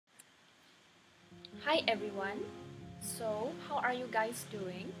Hi everyone. So, how are you guys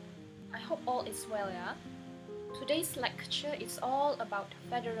doing? I hope all is well, yeah? Today's lecture is all about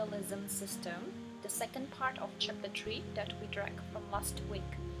federalism system, the second part of chapter 3 that we dragged from last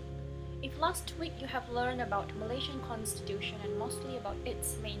week. If last week you have learned about Malaysian constitution and mostly about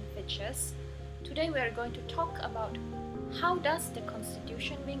its main features, today we are going to talk about how does the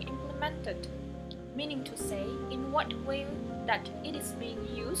constitution being implemented, meaning to say in what way that it is being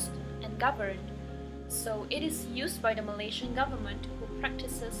used and governed. So it is used by the Malaysian government who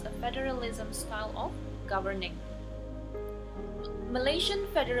practices a federalism style of governing. Malaysian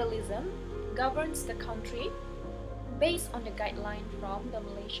federalism governs the country based on the guideline from the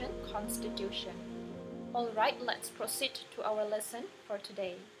Malaysian Constitution. Alright, let's proceed to our lesson for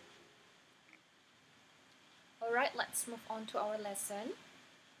today. Alright, let's move on to our lesson.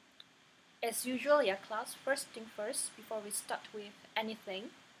 As usual, yeah class, first thing first, before we start with anything,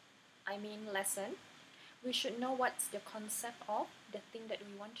 lesson, we should know what's the concept of the thing that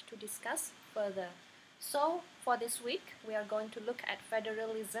we want to discuss further. So for this week, we are going to look at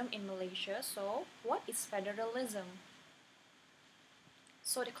federalism in Malaysia. So what is federalism?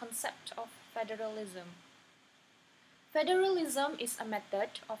 So the concept of federalism. Federalism is a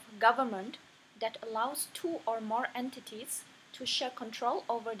method of government that allows two or more entities to share control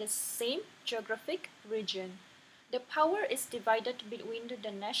over the same geographic region. The power is divided between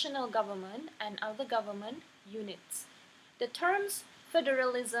the national government and other government units. The terms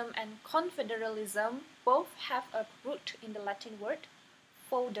federalism and confederalism both have a root in the Latin word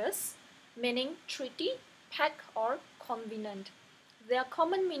foedus, meaning treaty, pact, or covenant. Their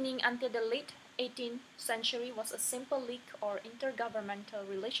common meaning until the late 18th century was a simple league or intergovernmental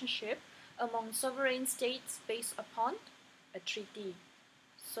relationship among sovereign states based upon a treaty.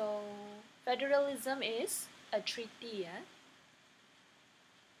 So, federalism is a treaty,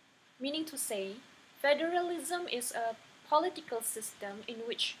 meaning to say, federalism is a political system in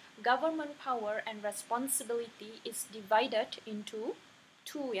which government power and responsibility is divided into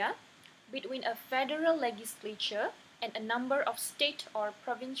two, between a federal legislature and a number of state or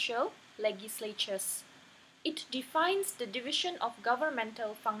provincial legislatures. It defines the division of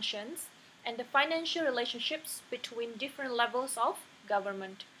governmental functions and the financial relationships between different levels of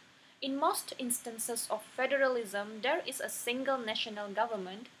government. In most instances of federalism, there is a single national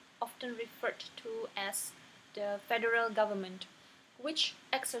government, often referred to as the federal government, which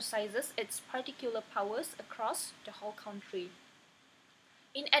exercises its particular powers across the whole country.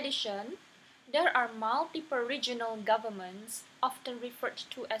 In addition, there are multiple regional governments, often referred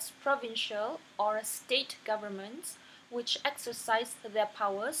to as provincial or state governments, which exercise their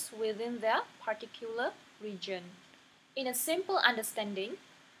powers within their particular region. In a simple understanding,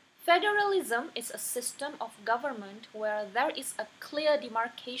 federalism is a system of government where there is a clear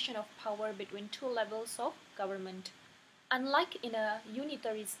demarcation of power between two levels of government. Unlike in a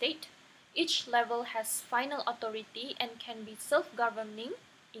unitary state, each level has final authority and can be self-governing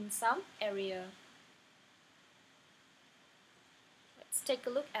in some area. Let's take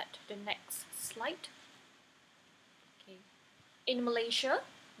a look at the next slide. Okay. In Malaysia,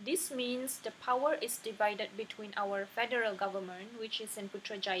 this means the power is divided between our federal government, which is in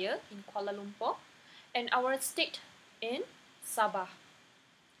Putrajaya in Kuala Lumpur, and our state in Sabah,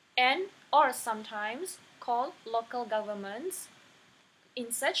 and or sometimes called local governments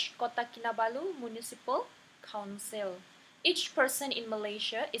in such Kota Kinabalu Municipal Council. Each person in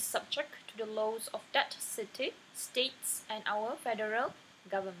Malaysia is subject to the laws of that city, states, and our federal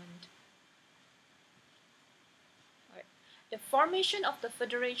government. The formation of the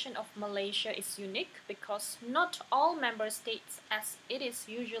Federation of Malaysia is unique because not all member states, as it is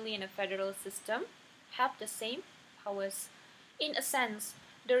usually in a federal system, have the same powers. In a sense,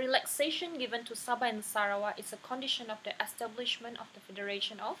 the relaxation given to Sabah and Sarawak is a condition of the establishment of the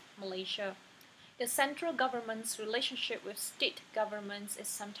Federation of Malaysia. The central government's relationship with state governments is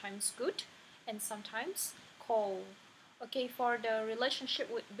sometimes good and sometimes cold. Okay, for the relationship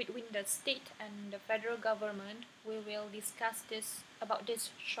between the state and the federal government, we will discuss about this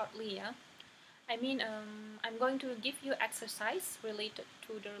shortly. I'm going to give you exercise related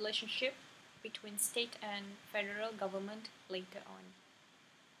to the relationship between state and federal government later on.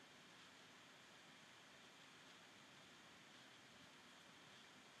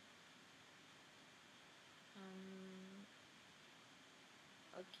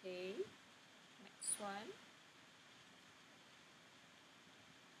 Okay, next one.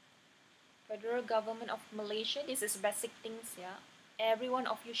 Federal Government of Malaysia, this is basic things, Every one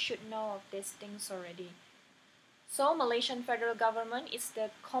of you should know of these things already. So, Malaysian federal government is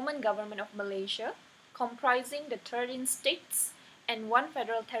the common government of Malaysia, comprising the 13 states and one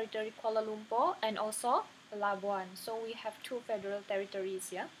federal territory, Kuala Lumpur, and also Labuan. So we have two federal territories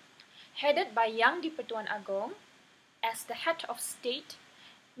here, headed by Yang di-Pertuan Agong as the head of state,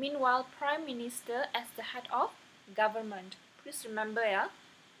 meanwhile Prime Minister as the head of government. Please remember,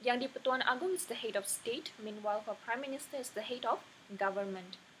 Yang di-Pertuan Agong is the head of state, meanwhile for Prime Minister is the head of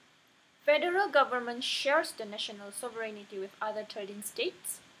government. Federal government shares the national sovereignty with other 13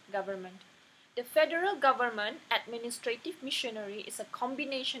 states government. The federal government administrative machinery is a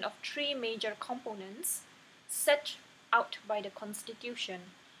combination of three major components set out by the Constitution: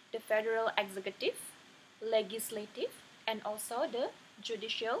 the federal executive, legislative, and also the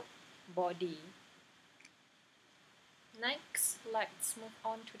judicial body. Next, let's move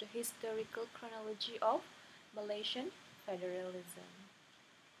on to the historical chronology of Malaysian federalism.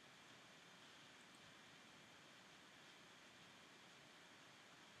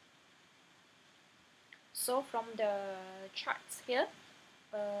 So from the charts here,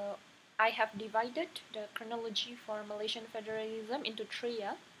 I have divided the chronology for Malaysian federalism into three.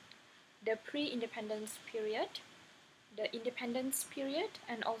 The pre-independence period, the independence period,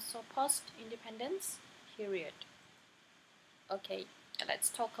 and also post-independence period. Okay, let's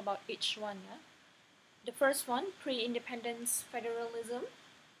talk about each one. The first one, pre-independence federalism.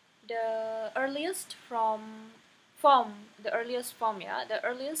 The earliest form of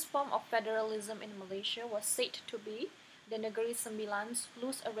federalism in Malaysia was said to be the Negeri Sembilan's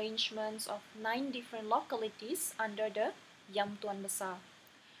loose arrangements of 9 different localities under the Am110 Semester.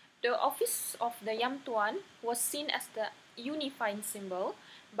 The office of the Am110 was seen as the unifying symbol,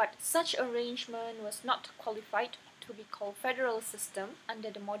 but such arrangement was not qualified to be called federal system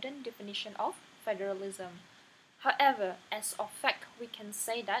under the modern definition of federalism. However, as of fact, we can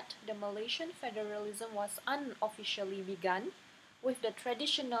say that the Malaysian federalism was unofficially begun with the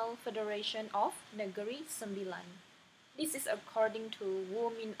traditional federation of Negeri Sembilan. This is according to Wu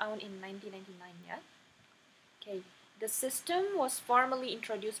Min Aun in 1999. Okay, the system was formally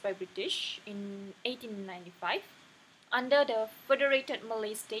introduced by British in 1895 under the Federated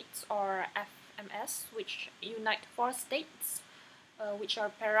Malay States, or FMS, which unite 4 states, which are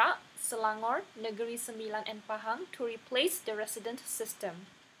Perak, Selangor, Negeri Sembilan, and Pahang, to replace the resident system,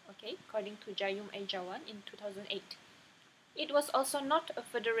 okay, according to Jayum A. Jawan in 2008. It was also not a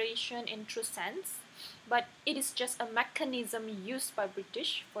federation in true sense, but it is just a mechanism used by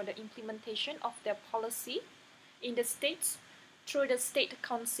British for the implementation of their policy in the states through the state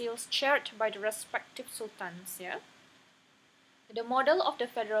councils chaired by the respective sultans. The model of the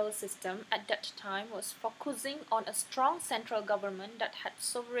federal system at that time was focusing on a strong central government that had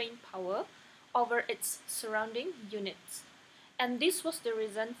sovereign power over its surrounding units. And this was the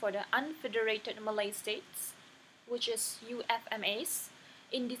reason for the Unfederated Malay States, which is UFMAs,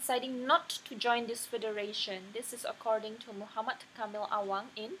 in deciding not to join this federation. This is according to Muhammad Kamil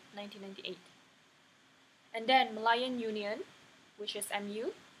Awang in 1998. And then Malayan Union, which is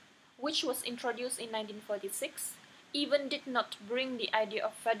MU, which was introduced in 1946, even did not bring the idea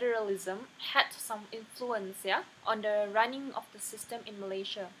of federalism, had some influence on the running of the system in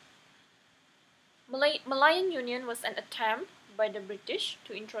Malaysia. Malayan Union was an attempt by the British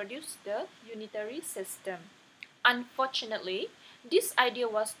to introduce the unitary system. Unfortunately, this idea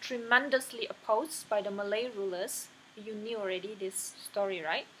was tremendously opposed by the Malay rulers. You knew already this story,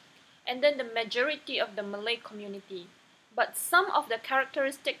 right? And then the majority of the Malay community. But some of the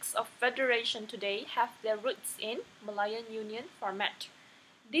characteristics of federation today have their roots in Malayan Union format.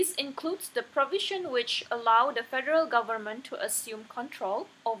 This includes the provision which allow the federal government to assume control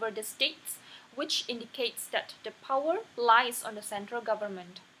over the states, which indicates that the power lies on the central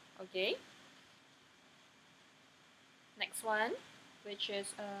government. Okay. Next one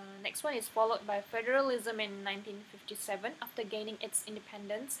is followed by federalism in 1957 after gaining its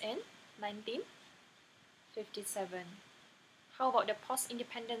independence in 1957. How about the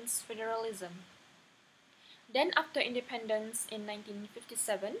post-independence federalism? Then after independence in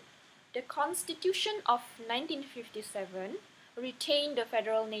 1957, the Constitution of 1957 retained the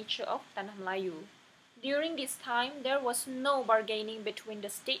federal nature of Tanah Melayu. During this time, there was no bargaining between the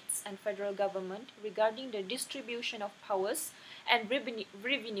states and federal government regarding the distribution of powers and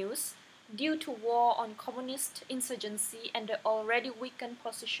revenues due to war on communist insurgency and the already weakened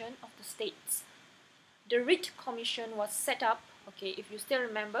position of the states. The Reid Commission was set up. Okay, if you still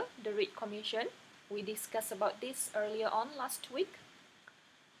remember the Reid Commission, we discussed about this earlier on last week.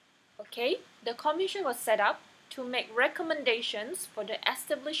 Okay, the commission was set up to make recommendations for the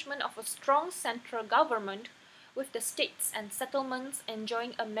establishment of a strong central government with the states and settlements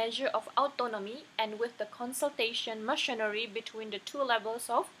enjoying a measure of autonomy and with the consultation machinery between the two levels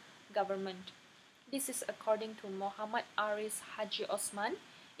of government. This is according to Muhammad Aris Haji Osman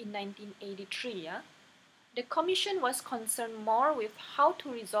in 1983. Yeah? The Commission was concerned more with how to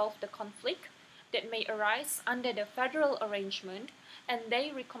resolve the conflict that may arise under the federal arrangement, and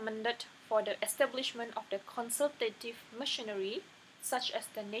they recommended for the establishment of the consultative machinery such as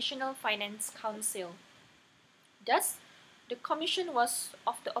the National Finance Council. Thus, the Commission was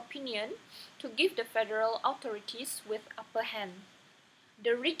of the opinion to give the federal authorities with upper hand.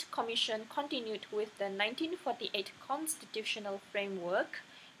 The Reed Commission continued with the 1948 constitutional framework,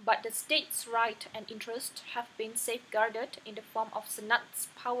 but the states' rights and interests have been safeguarded in the form of Senate's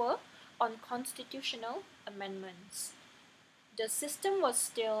power on constitutional amendments. The system was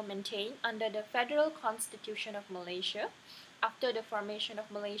still maintained under the Federal Constitution of Malaysia after the formation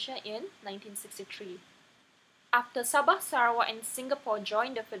of Malaysia in 1963. After Sabah, Sarawak and Singapore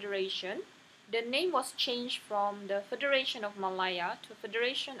joined the Federation, the name was changed from the Federation of Malaya to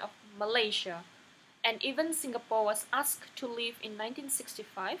Federation of Malaysia, and even Singapore was asked to leave in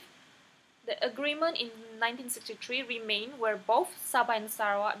 1965. The agreement in 1963 remained, where both Sabah and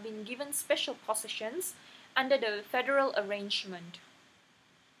Sarawak had been given special positions under the federal arrangement.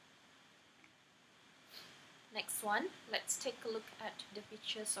 Next one, let's take a look at the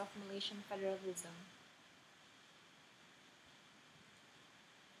features of Malaysian federalism.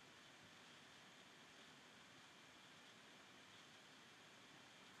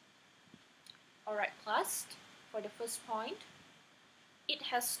 Alright class, for the first point, it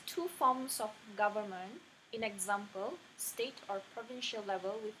has two forms of government, in example, state or provincial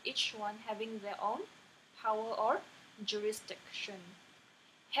level, with each one having their own power or jurisdiction.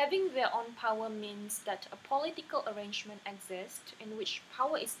 Having their own power means that a political arrangement exists in which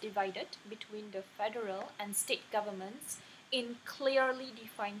power is divided between the federal and state governments in clearly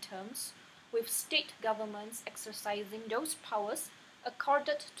defined terms, with state governments exercising those powers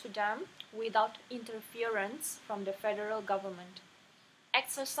accorded to them without interference from the federal government.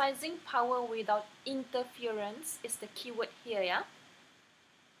 Exercising power without interference is the keyword here, yeah?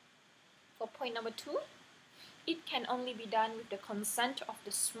 For point number 2, it can only be done with the consent of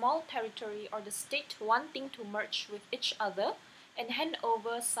the small territory or the state wanting to merge with each other and hand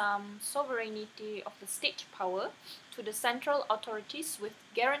over some sovereignty of the state power to the central authorities with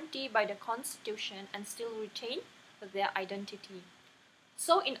guarantee by the constitution and still retain their identity.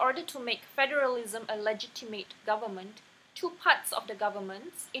 So in order to make federalism a legitimate government, two parts of the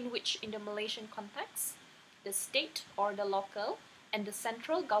governments, in which in the Malaysian context, the state or the local and the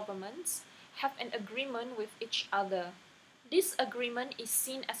central governments have an agreement with each other. This agreement is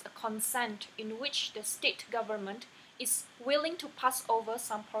seen as a consent in which the state government is willing to pass over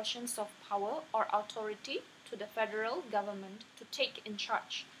some portions of power or authority to the federal government to take in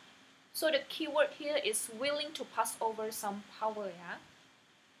charge. So the keyword here is willing to pass over some power, yeah?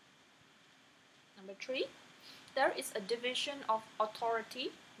 Number 3, there is a division of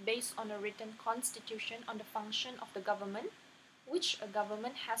authority based on a written constitution on the function of the government, which a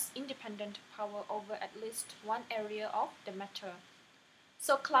government has independent power over at least one area of the matter.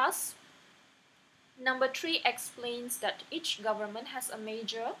 So class, number 3 explains that each government has a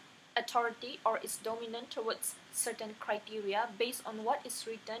major authority or is dominant towards certain criteria based on what is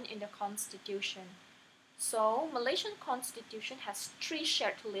written in the constitution. So Malaysian constitution has 3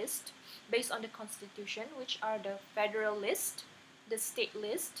 shared lists based on the constitution, which are the federal list, the state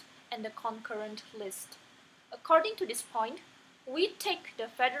list, and the concurrent list. According to this point, we take the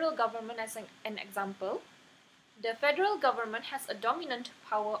federal government as an example. The federal government has a dominant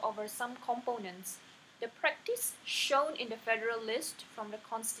power over some components. The practice shown in the federal list from the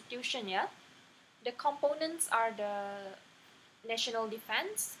constitution, yeah? The components are the national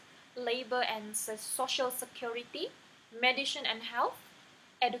defense, labor and social security, medicine and health,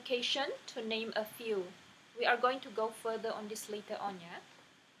 education, to name a few. We are going to go further on this later on, yeah?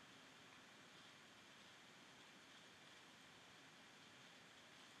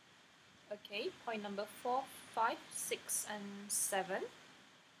 Okay, point number 4, 5, 6, and 7.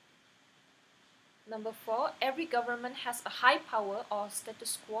 Number 4, every government has a high power or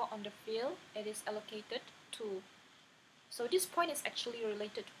status quo on the field it is allocated to. So this point is actually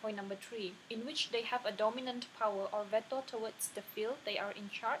related to point number 3, in which they have a dominant power or veto towards the field they are in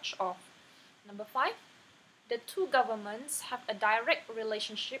charge of. Number 5, the two governments have a direct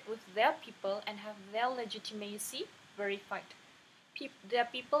relationship with their people and have their legitimacy verified. Their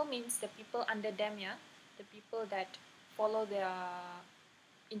people means the people under them, yeah? The people that follow their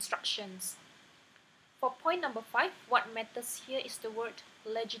instructions. For point number 5, what matters here is the word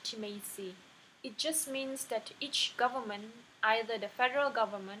legitimacy. It just means that each government, either the federal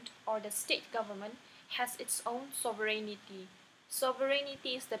government or the state government, has its own sovereignty.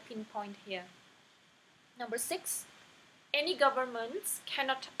 Sovereignty is the pinpoint here. Number 6, any governments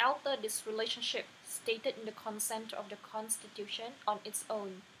cannot alter this relationship stated in the consent of the Constitution on its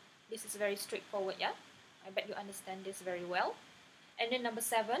own. This is very straightforward, yeah? I bet you understand this very well. And then number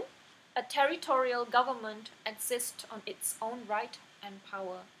 7, a territorial government exists on its own right and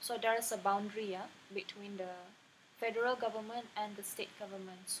power. So there is a boundary, yeah, between the federal government and the state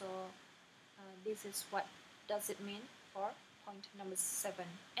government. So this is what does it mean for point number 7.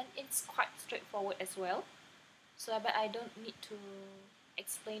 And it's quite straightforward as well. So I don't need to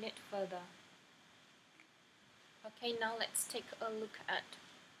explain it further. Okay, now let's take a look at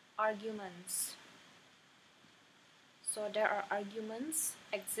arguments. So there are arguments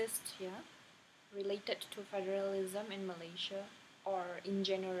exist here related to federalism in Malaysia or in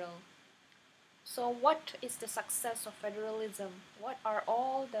general. So what is the success of federalism? What are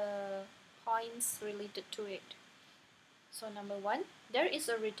all the points related to it? So number 1, there is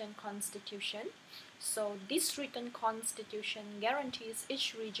a written constitution. So this written constitution guarantees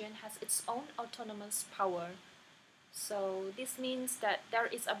each region has its own autonomous power. So this means that there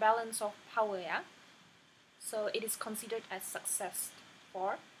is a balance of power, yeah? So it is considered as success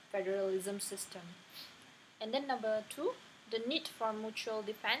for federalism system. And then number 2, the need for mutual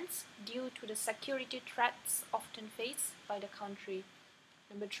defense due to the security threats often faced by the country.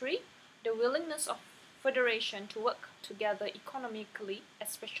 Number 3, the willingness of federation to work together economically,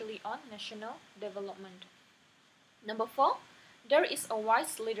 especially on national development. Number 4, there is a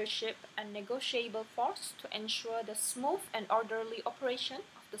wise leadership and negotiable force to ensure the smooth and orderly operation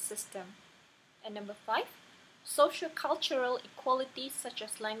of the system. And number 5, socio-cultural equality such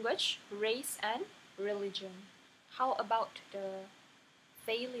as language, race, and religion. How about the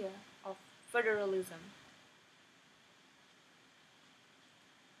failure of federalism?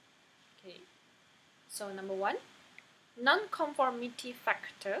 Okay, so number 1, non-conformity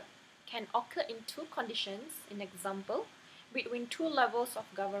factor can occur in 2 conditions. In example, between 2 levels of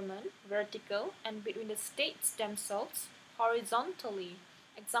government, vertical, and between the states themselves, horizontally.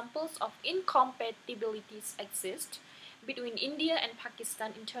 Examples of incompatibilities exist between India and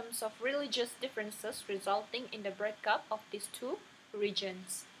Pakistan in terms of religious differences resulting in the breakup of these 2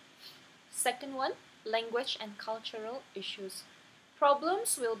 regions. Second one, language and cultural issues.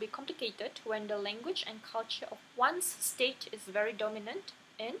 Problems will be complicated when the language and culture of one's state is very dominant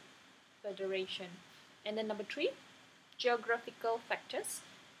in federation. And then number 3, geographical factors.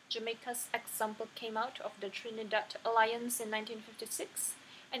 Jamaica's example came out of the Trinidad Alliance in 1956,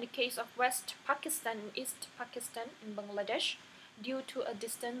 and the case of West Pakistan and East Pakistan in Bangladesh due to a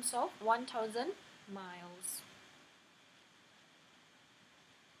distance of 1,000 miles.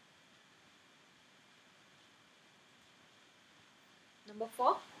 Number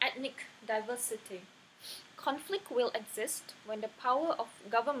 4, ethnic diversity. Conflict will exist when the power of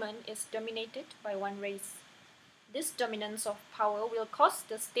government is dominated by one race. This dominance of power will cause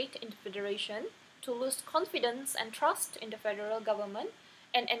the state in the federation to lose confidence and trust in the federal government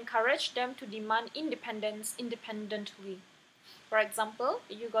and encourage them to demand independence independently. For example,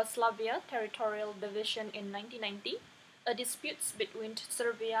 Yugoslavia territorial division in 1990, a dispute between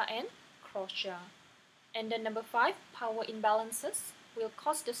Serbia and Croatia. And then number 5, power imbalances will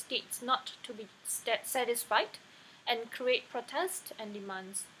cause the states not to be satisfied and create protests and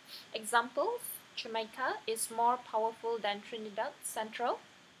demands. Examples, Jamaica is more powerful than Trinidad's central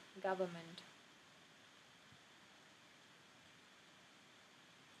government.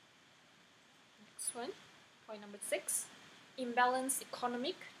 Next one, point number 6, imbalanced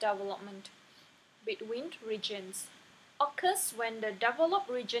economic development between regions occurs when the developed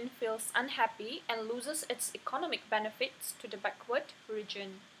region feels unhappy and loses its economic benefits to the backward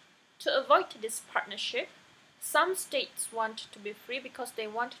region. To avoid this partnership, some states want to be free because they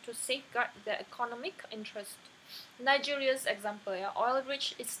want to safeguard their economic interest. Nigeria's example,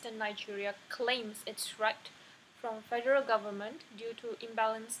 oil-rich eastern Nigeria claims its right from federal government due to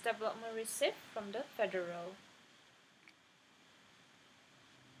imbalanced development received from the federal.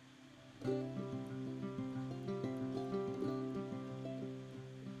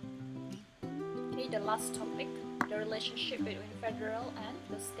 Okay, the last topic, the relationship between federal and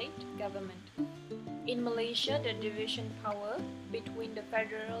the state government. In Malaysia, the division power between the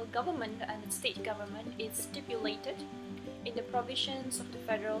federal government and the state government is stipulated in the provisions of the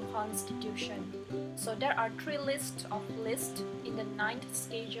federal constitution. So there are 3 lists in the 9th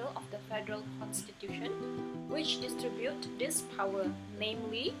schedule of the federal constitution which distribute this power,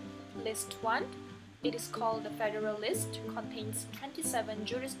 namely list 1, it is called the federal list, contains 27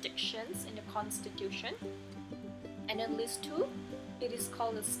 jurisdictions in the constitution, and then list 2, it is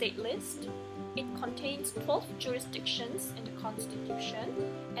called the state list. It contains 12 jurisdictions in the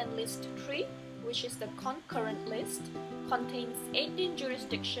constitution, and list 3, which is the concurrent list, contains 18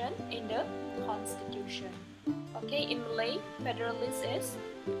 jurisdictions in the Constitution. Okay, in Malay, federal list is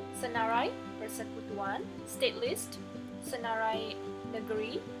Senarai Persekutuan, state list Senarai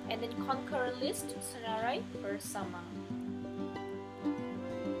Negeri, and then concurrent list Senarai Bersama.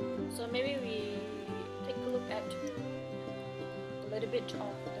 So maybe we take a look at a little bit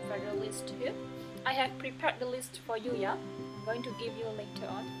of the federal list here. I have prepared the list for you, yeah? I'm going to give you later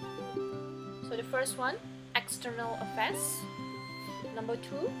on. So the first one, external affairs. Number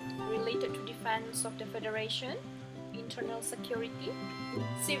 2, related to defense of the Federation, internal security,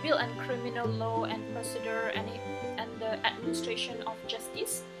 civil and criminal law and procedure, and the administration of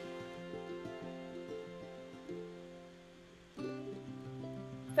justice.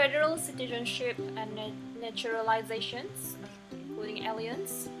 Federal citizenship and naturalizations, including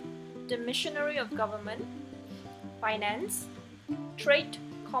aliens, the machinery of government, finance, trade,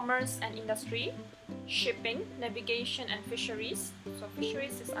 commerce and industry, shipping, navigation and fisheries. So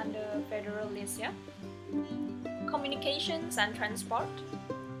fisheries is under federal list, yeah? Communications and transport,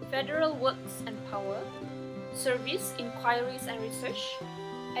 federal works and power, service, inquiries and research,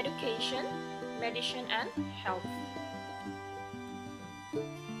 education, medicine and health.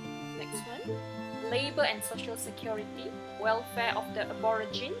 Next one, labor and social security, welfare of the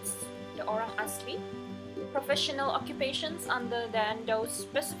aborigines, the orang asli, professional occupations other than those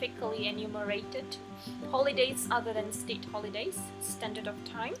specifically enumerated, holidays other than state holidays, standard of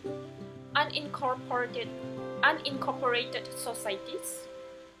time, unincorporated societies,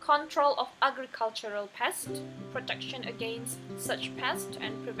 control of agricultural pests, protection against such pests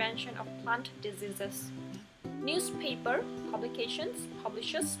and prevention of plant diseases, newspaper publications,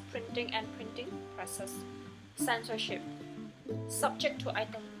 publishers, printing and printing presses, censorship, subject to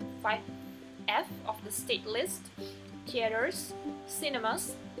item 5F of the state list, theaters,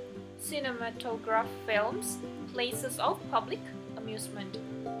 cinemas, cinematograph films, places of public amusement,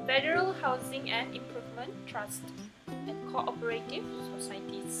 Federal Housing and Improvement Trust, and cooperative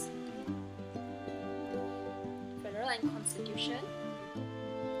societies. Federal and Constitution,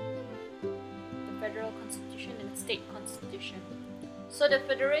 the Federal Constitution and State Constitution. So the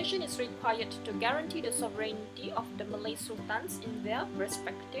Federation is required to guarantee the sovereignty of the Malay Sultans in their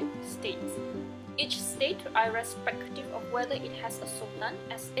respective states. Each state, irrespective of whether it has a Sultan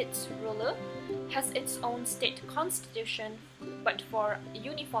as its ruler, has its own state constitution, but for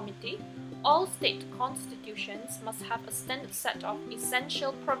uniformity, all state constitutions must have a standard set of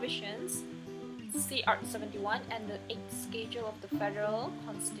essential provisions, see Art 71 and the 8th schedule of the Federal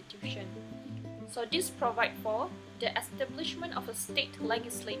Constitution. So this provides for the establishment of a state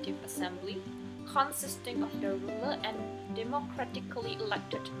legislative assembly consisting of the ruler and democratically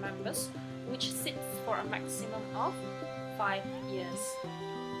elected members, which sits for a maximum of 5 years.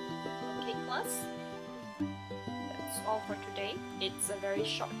 Okay class, that's all for today. It's a very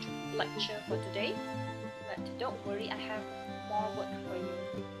short lecture for today, but don't worry, I have more work for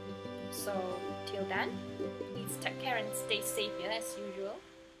you. So till then, please take care and stay safe, yeah, as usual.